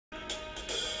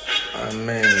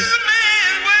Amen.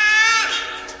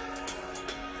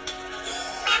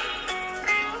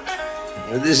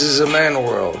 This is a man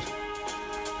world,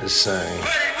 is saying.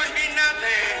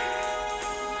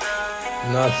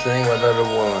 Nothing without a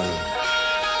woman.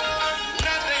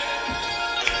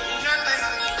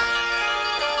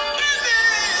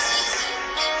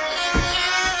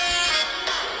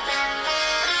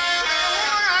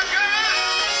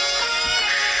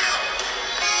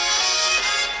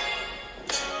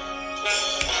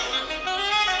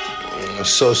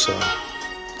 Sosa,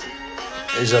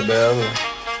 Isabel,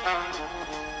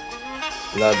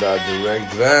 Lada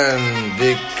Direct, Van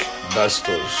Dick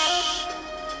Bastos,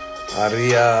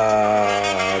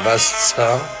 Aria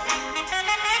Bastsa,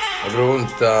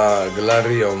 Runta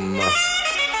Glarium,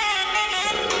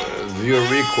 View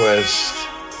Request,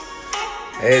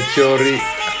 Etiori,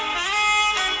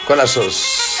 Colasos,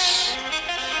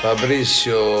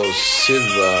 Fabricio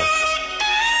Silva,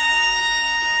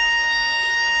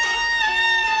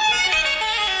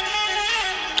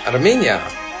 Armenia.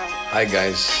 Hi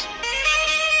guys.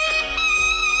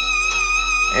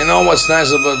 You know what's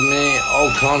nice about me? All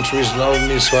countries love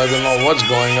me, so I don't know what's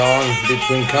going on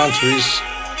between countries.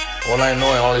 All I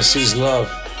know, I only see is love.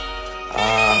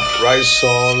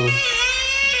 Risol.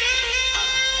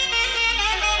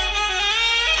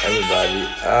 Everybody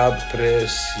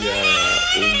aprecia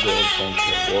Hugo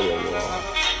Contrabolo.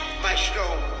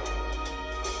 Maestro,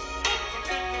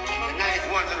 the ninth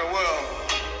wonder of the world,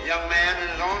 young man in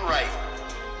his own right,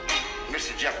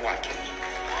 Mr. Jeff Watkins.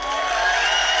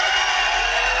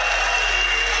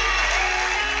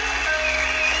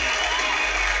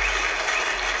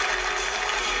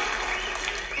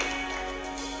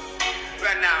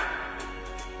 Right now,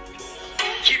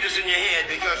 keep this in your head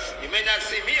because you may not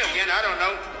see me again. I don't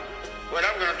know what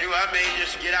I'm going to do. I may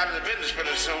just get out of the business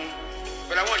pretty soon.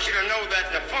 But I want you to know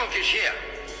that the funk is here.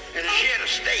 And it's here to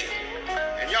stay.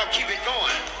 And y'all keep it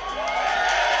going.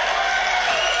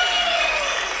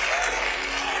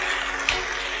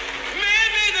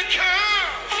 Maybe the car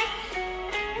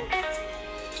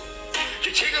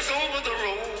to take us over the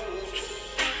road.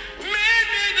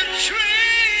 Maybe the train.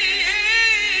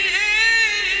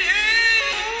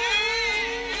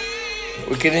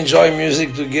 We can enjoy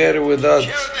music together without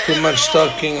too much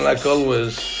talking like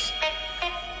always.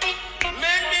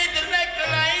 Maybe the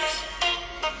lights.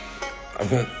 I'm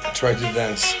gonna try to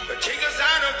dance. But take us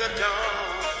out of the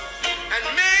dark. And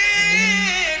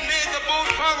maybe the boat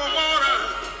for the water.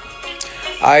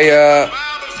 I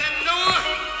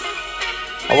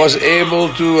was able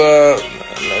to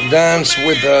dance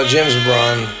with James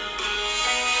Brown.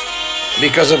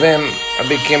 Because of him, I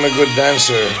became a good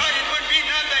dancer.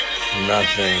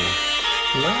 Nothing.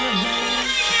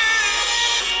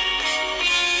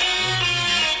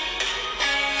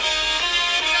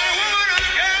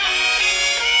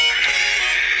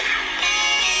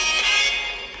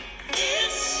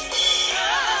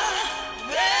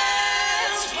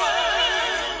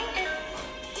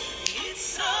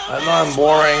 I know I'm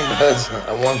boring, but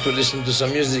I want to listen to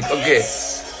some music. Okay.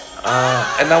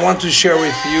 And I want to share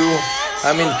with you,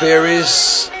 I'm in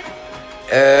Paris.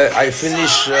 I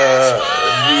finished the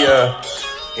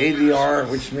ADR,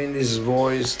 which means his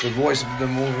voice, the voice of the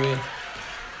movie.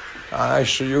 I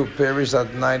show you Paris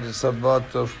at night. It's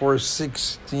about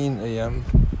 4:16 a.m.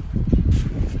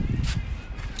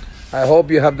 I hope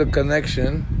you have the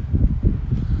connection.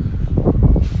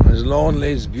 It's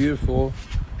lonely, it's beautiful.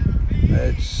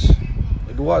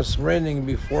 It was raining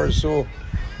before, so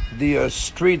the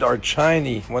streets are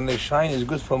shiny. When they shine, it's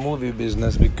good for movie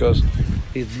business because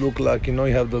it look like,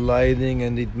 you have the lighting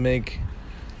and it make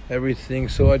everything.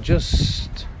 So I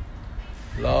just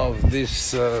love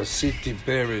this city,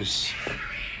 Paris.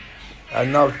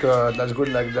 I'm not that's good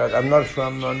like that. I'm not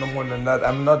from no more than that.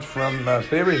 I'm not from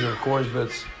Paris, of course,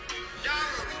 but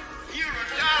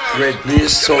great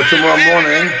place. So tomorrow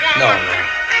morning, no.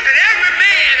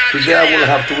 Today I will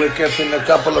have to wake up in a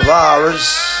couple of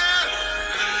hours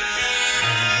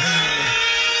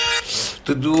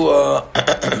to do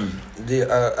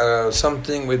the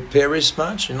something with Paris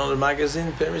Match, the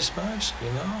magazine Paris Match,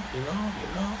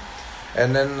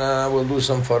 and then we'll do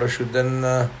some photo shoot. Then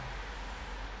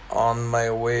on my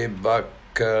way back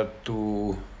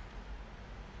to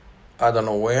I don't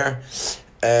know where.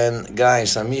 And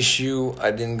guys, I miss you.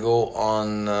 I didn't go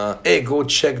on. Hey, go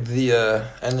check the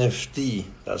NFT.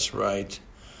 That's right.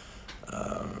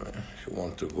 If you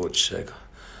want to go check,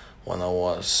 when I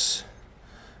was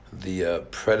the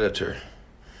Predator.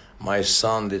 My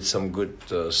son did some good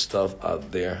stuff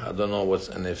out there. I don't know what's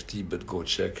NFT, but go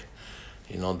check.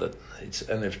 You know that it's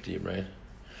NFT, right?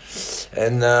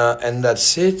 And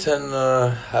that's it. And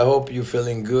I hope you're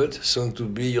feeling good. Soon to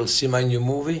be, you'll see my new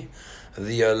movie,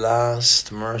 The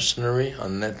Last Mercenary,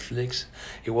 on Netflix.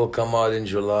 It will come out in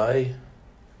July.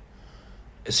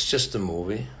 It's just a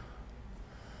movie.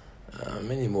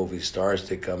 Many movie stars,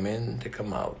 they come in, they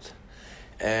come out.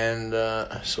 And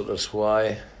so that's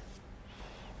why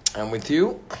I'm with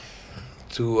you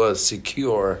to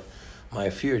secure my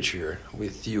future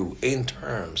with you in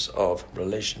terms of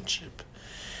relationship.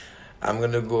 I'm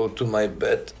gonna go to my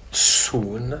bed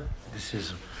soon.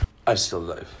 I still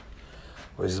live.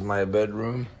 This is my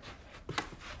bedroom.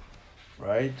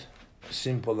 Right?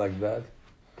 Simple like that.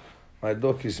 My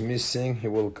dog is missing. He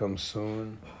will come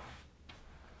soon.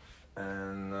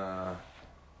 And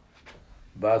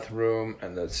bathroom,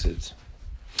 and that's it.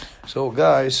 So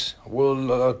guys,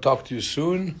 we'll talk to you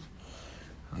soon.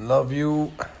 Love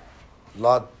you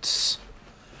lots.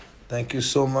 Thank you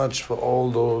so much for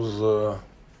all those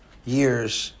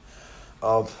years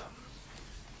of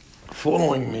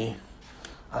following me,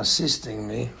 assisting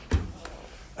me.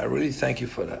 I really thank you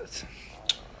for that.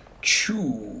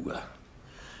 Choo.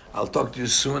 I'll talk to you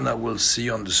soon. I will see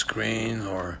you on the screen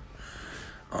or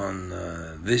on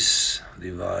this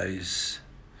device.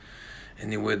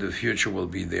 Anyway, the future will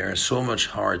be there. So much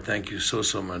heart. Thank you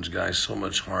so much, guys. So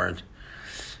much heart.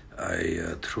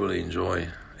 I truly enjoy.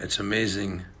 It's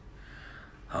amazing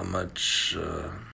how much